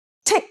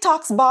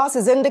TikTok's boss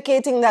is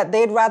indicating that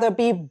they'd rather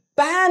be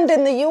banned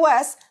in the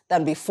US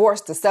than be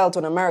forced to sell to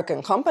an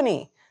American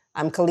company.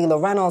 I'm Kalilah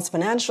Reynolds,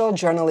 financial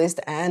journalist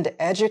and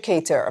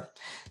educator.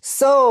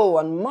 So,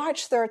 on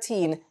March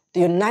 13, the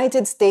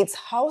United States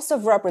House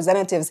of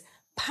Representatives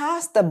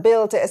passed a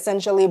bill to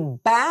essentially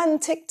ban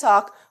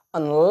TikTok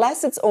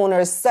unless its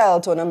owners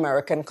sell to an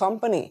American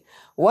company.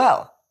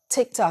 Well,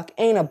 TikTok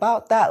ain't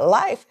about that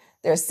life.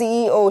 Their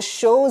CEO,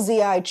 Shou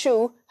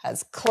Zi-Chu,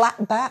 has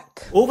clapped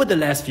back. Over the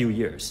last few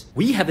years,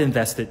 we have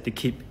invested to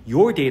keep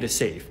your data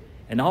safe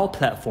and our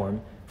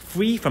platform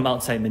free from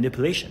outside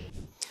manipulation.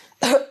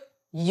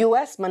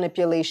 US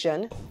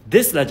manipulation.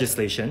 This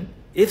legislation,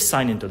 if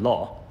signed into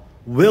law,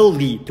 will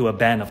lead to a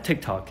ban of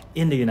TikTok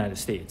in the United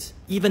States.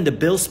 Even the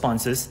bill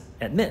sponsors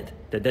admit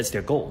that that's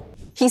their goal.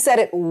 He said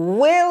it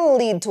will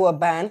lead to a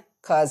ban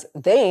because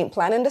they ain't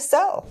planning to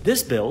sell.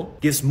 This bill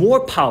gives more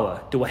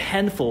power to a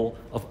handful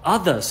of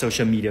other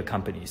social media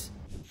companies.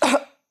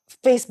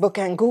 Facebook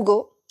and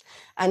Google.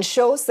 And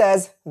Shou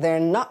says they're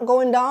not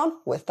going down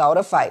without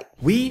a fight.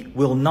 We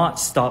will not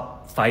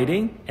stop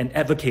fighting and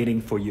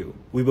advocating for you.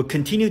 We will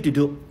continue to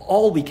do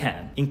all we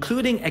can,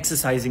 including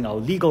exercising our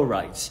legal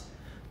rights,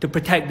 to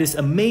protect this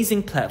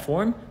amazing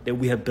platform that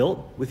we have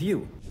built with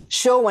you.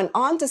 Shou went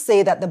on to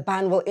say that the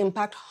ban will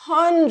impact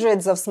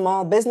hundreds of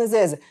small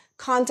businesses,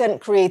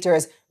 content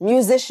creators,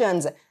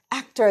 musicians,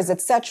 actors,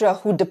 etc.,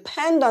 who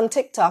depend on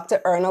TikTok to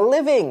earn a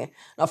living.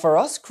 Now, for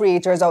us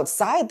creators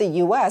outside the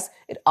US,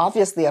 it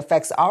obviously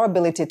affects our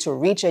ability to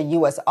reach a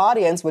US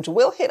audience, which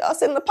will hit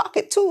us in the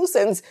pocket too,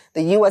 since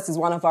the US is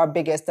one of our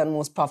biggest and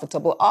most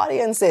profitable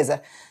audiences.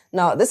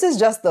 Now, this is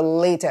just the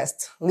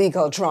latest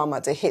legal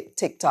drama to hit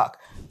TikTok.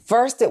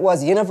 First, it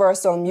was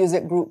Universal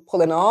Music Group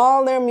pulling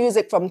all their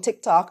music from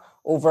TikTok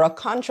over a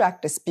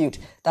contract dispute.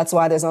 That's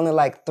why there's only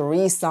like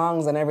 3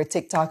 songs in every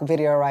TikTok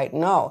video right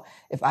now.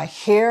 If I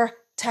hear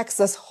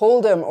Texas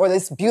Hold'em or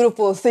this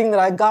beautiful thing that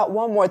I got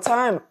one more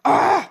time,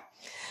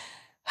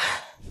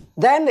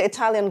 Then the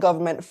Italian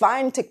government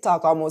fined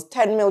TikTok almost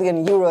 10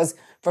 million euros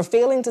for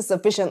failing to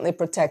sufficiently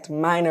protect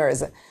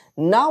minors.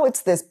 Now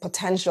it's this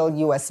potential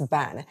US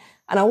ban.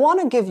 And I want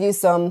to give you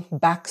some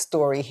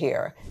backstory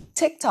here.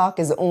 TikTok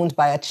is owned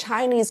by a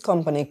Chinese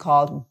company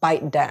called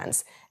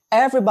ByteDance.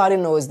 Everybody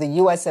knows the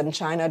US and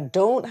China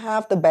don't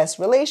have the best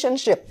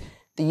relationship.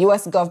 The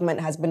US government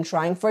has been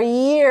trying for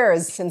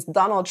years, since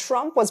Donald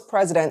Trump was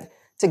president,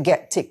 to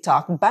get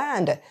TikTok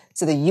banned.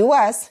 So the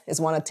US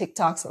is one of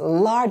TikTok's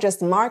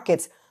largest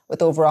markets,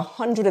 with over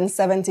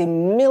 170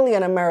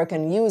 million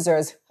American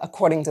users,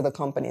 according to the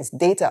company's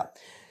data.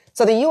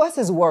 So the US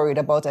is worried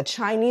about a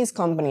Chinese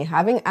company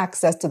having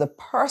access to the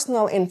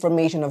personal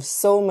information of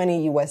so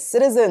many US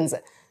citizens.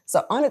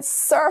 So on its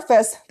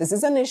surface, this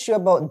is an issue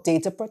about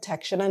data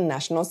protection and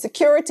national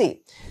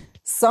security.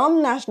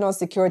 Some national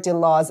security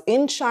laws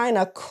in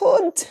China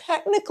could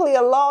technically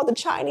allow the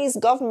Chinese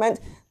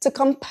government to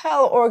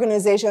compel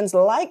organizations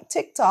like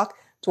TikTok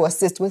to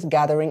assist with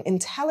gathering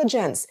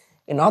intelligence.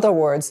 In other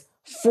words,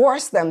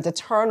 force them to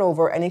turn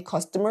over any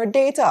customer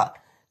data.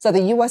 So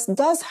the US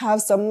does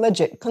have some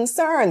legit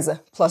concerns.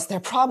 Plus, they're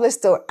probably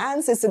still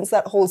antsy since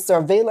that whole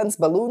surveillance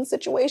balloon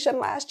situation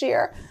last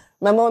year.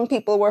 Remember when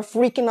people were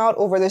freaking out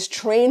over this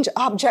strange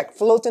object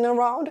floating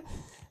around?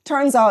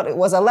 Turns out it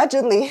was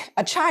allegedly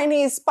a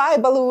Chinese spy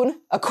balloon,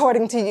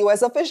 according to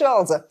US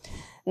officials.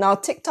 Now,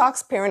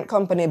 TikTok's parent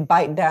company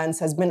ByteDance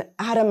has been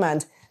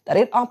adamant that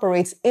it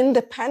operates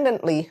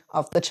independently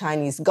of the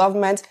Chinese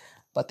government,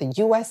 but the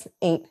US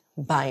ain't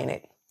buying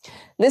it.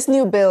 This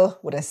new bill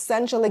would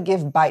essentially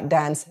give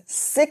ByteDance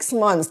 6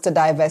 months to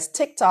divest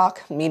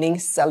TikTok, meaning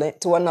sell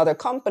it to another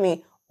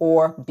company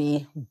or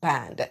be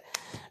banned.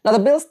 Now, the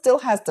bill still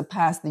has to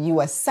pass the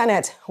US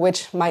Senate,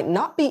 which might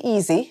not be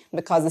easy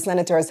because the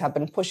senators have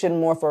been pushing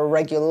more for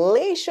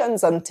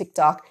regulations on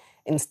TikTok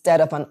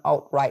instead of an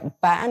outright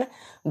ban.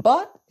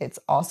 But it's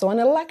also an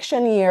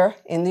election year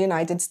in the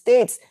United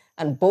States,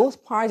 and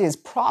both parties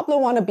probably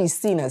want to be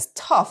seen as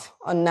tough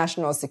on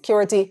national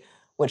security,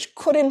 which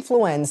could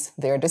influence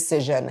their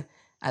decision.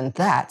 And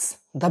that's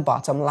the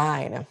bottom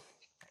line.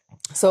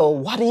 So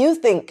what do you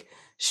think?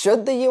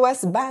 Should the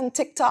US ban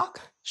TikTok?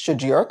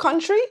 Should your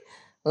country?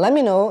 Let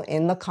me know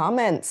in the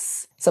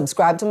comments.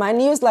 Subscribe to my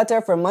newsletter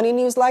for money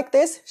news like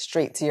this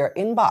straight to your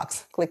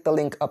inbox. Click the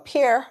link up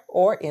here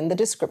or in the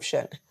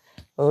description.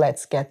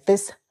 Let's get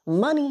this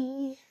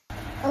money.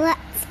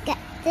 Let's get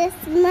this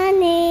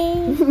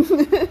money.